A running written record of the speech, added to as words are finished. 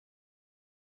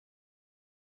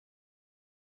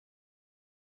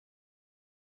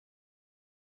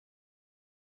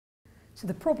So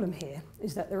the problem here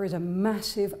is that there is a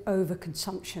massive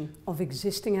overconsumption of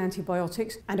existing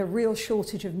antibiotics, and a real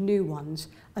shortage of new ones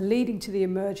are leading to the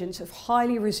emergence of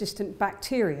highly resistant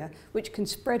bacteria which can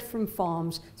spread from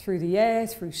farms through the air,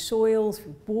 through soil,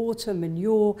 through water,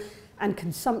 manure, and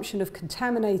consumption of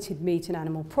contaminated meat and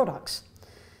animal products.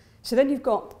 So then you've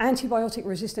got antibiotic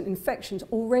resistant infections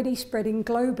already spreading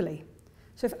globally.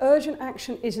 So if urgent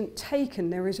action isn't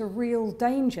taken, there is a real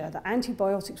danger that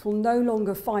antibiotics will no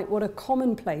longer fight what are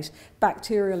commonplace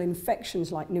bacterial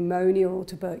infections like pneumonia or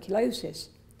tuberculosis.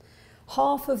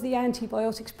 Half of the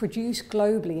antibiotics produced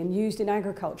globally and used in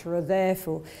agriculture are there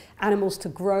for animals to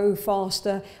grow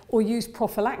faster or used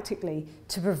prophylactically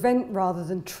to prevent rather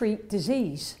than treat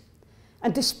disease.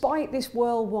 And despite this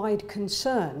worldwide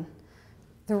concern,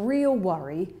 the real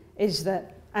worry is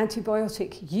that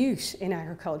antibiotic use in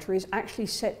agriculture is actually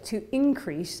set to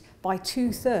increase by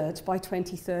 2/3 by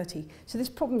 2030. So this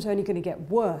problem is only going to get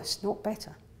worse, not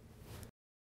better.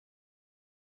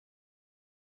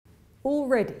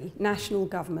 Already, national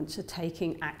governments are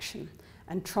taking action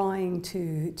and trying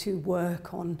to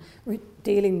work on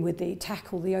dealing with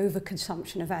tackle the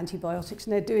overconsumption of antibiotics,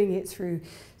 and they're doing it through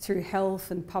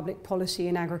health and public policy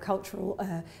and agricultural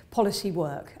policy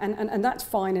work, and that's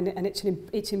fine, and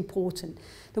it's important.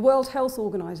 The World Health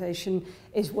Organization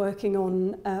is working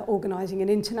on organising an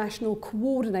international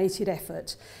coordinated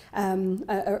effort,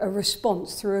 a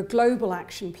response through a global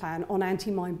action plan on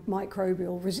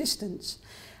antimicrobial resistance.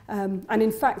 And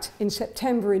in fact, in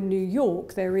September in New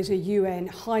York, there is a UN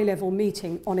high-level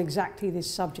meeting on exactly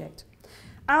this subject.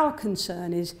 Our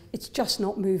concern is it's just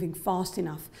not moving fast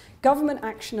enough. Government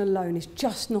action alone is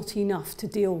just not enough to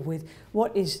deal with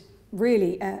what is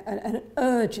really an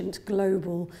urgent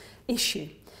global issue.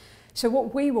 So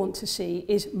what we want to see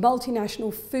is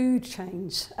multinational food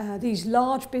chains, these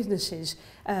large businesses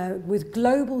with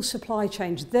global supply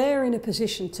chains. They're in a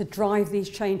position to drive these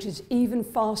changes even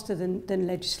faster than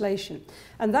legislation.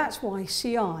 And that's why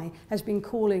CI has been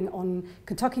calling on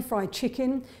Kentucky Fried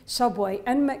Chicken, Subway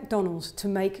and McDonald's to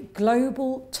make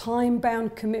global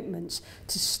time-bound commitments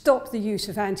to stop the use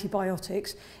of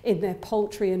antibiotics in their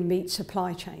poultry and meat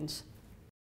supply chains.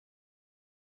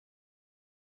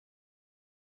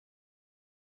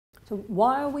 So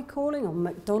why are we calling on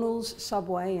McDonald's,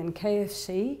 Subway and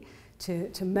KFC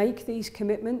to make these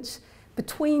commitments?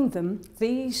 Between them,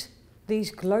 these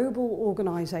global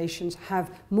organisations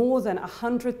have more than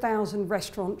 100,000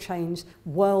 restaurant chains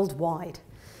worldwide.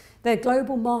 They're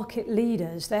global market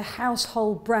leaders, they're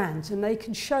household brands, and they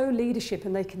can show leadership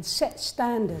and they can set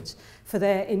standards for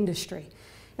their industry.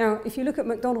 Now, if you look at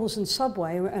McDonald's and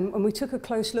Subway, and we took a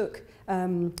close look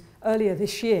earlier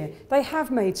this year, they have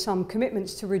made some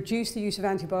commitments to reduce the use of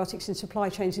antibiotics in supply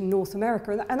chains in North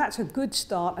America, and that's a good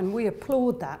start, and we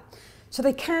applaud that. So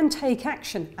they can take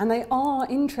action, and they are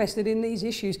interested in these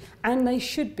issues, and they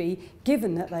should be,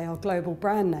 given that they are global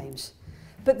brand names.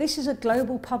 But this is a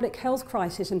global public health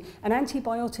crisis, and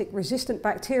antibiotic-resistant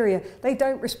bacteria, they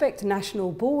don't respect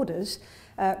national borders.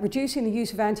 Reducing the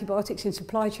use of antibiotics in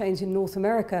supply chains in North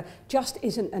America just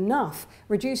isn't enough.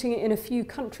 Reducing it in a few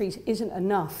countries isn't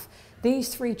enough.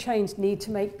 These three chains need to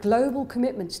make global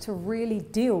commitments to really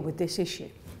deal with this issue.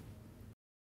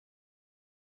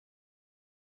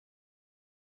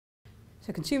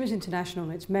 So Consumers International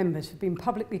and its members have been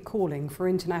publicly calling for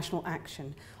international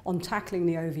action on tackling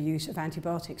the overuse of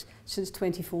antibiotics since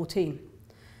 2014.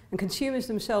 And consumers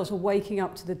themselves are waking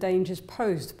up to the dangers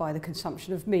posed by the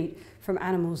consumption of meat from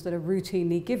animals that are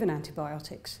routinely given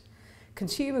antibiotics.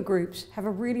 Consumer groups have a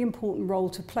really important role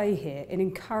to play here in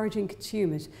encouraging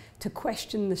consumers to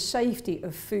question the safety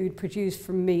of food produced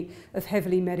from meat of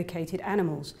heavily medicated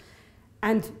animals,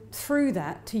 and through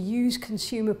that to use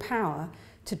consumer power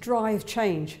to drive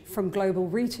change from global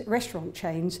restaurant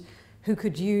chains who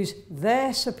could use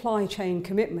their supply chain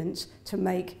commitments to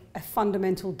make a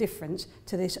fundamental difference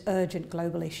to this urgent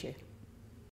global issue.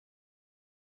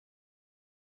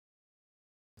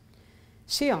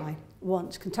 CI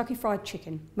wants Kentucky Fried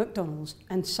Chicken, McDonald's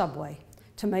and Subway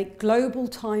to make global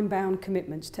time-bound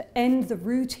commitments to end the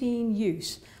routine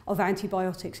use of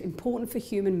antibiotics important for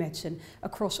human medicine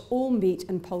across all meat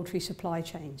and poultry supply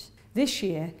chains. This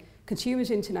year,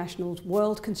 Consumers International's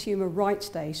World Consumer Rights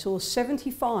Day saw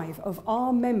 75 of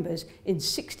our members in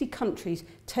 60 countries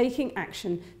taking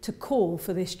action to call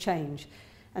for this change.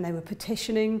 And they were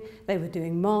petitioning, they were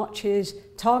doing marches,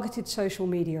 targeted social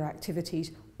media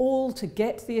activities, all to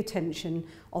get the attention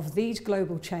of these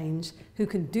global chains who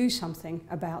can do something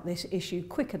about this issue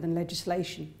quicker than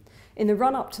legislation. In the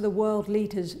run-up to the World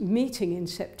Leaders meeting in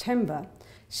September,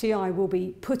 CI will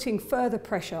be putting further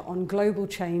pressure on global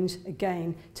chains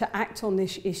again to act on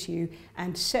this issue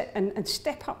and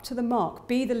step up to the mark,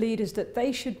 be the leaders that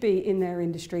they should be in their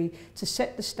industry to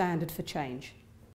set the standard for change.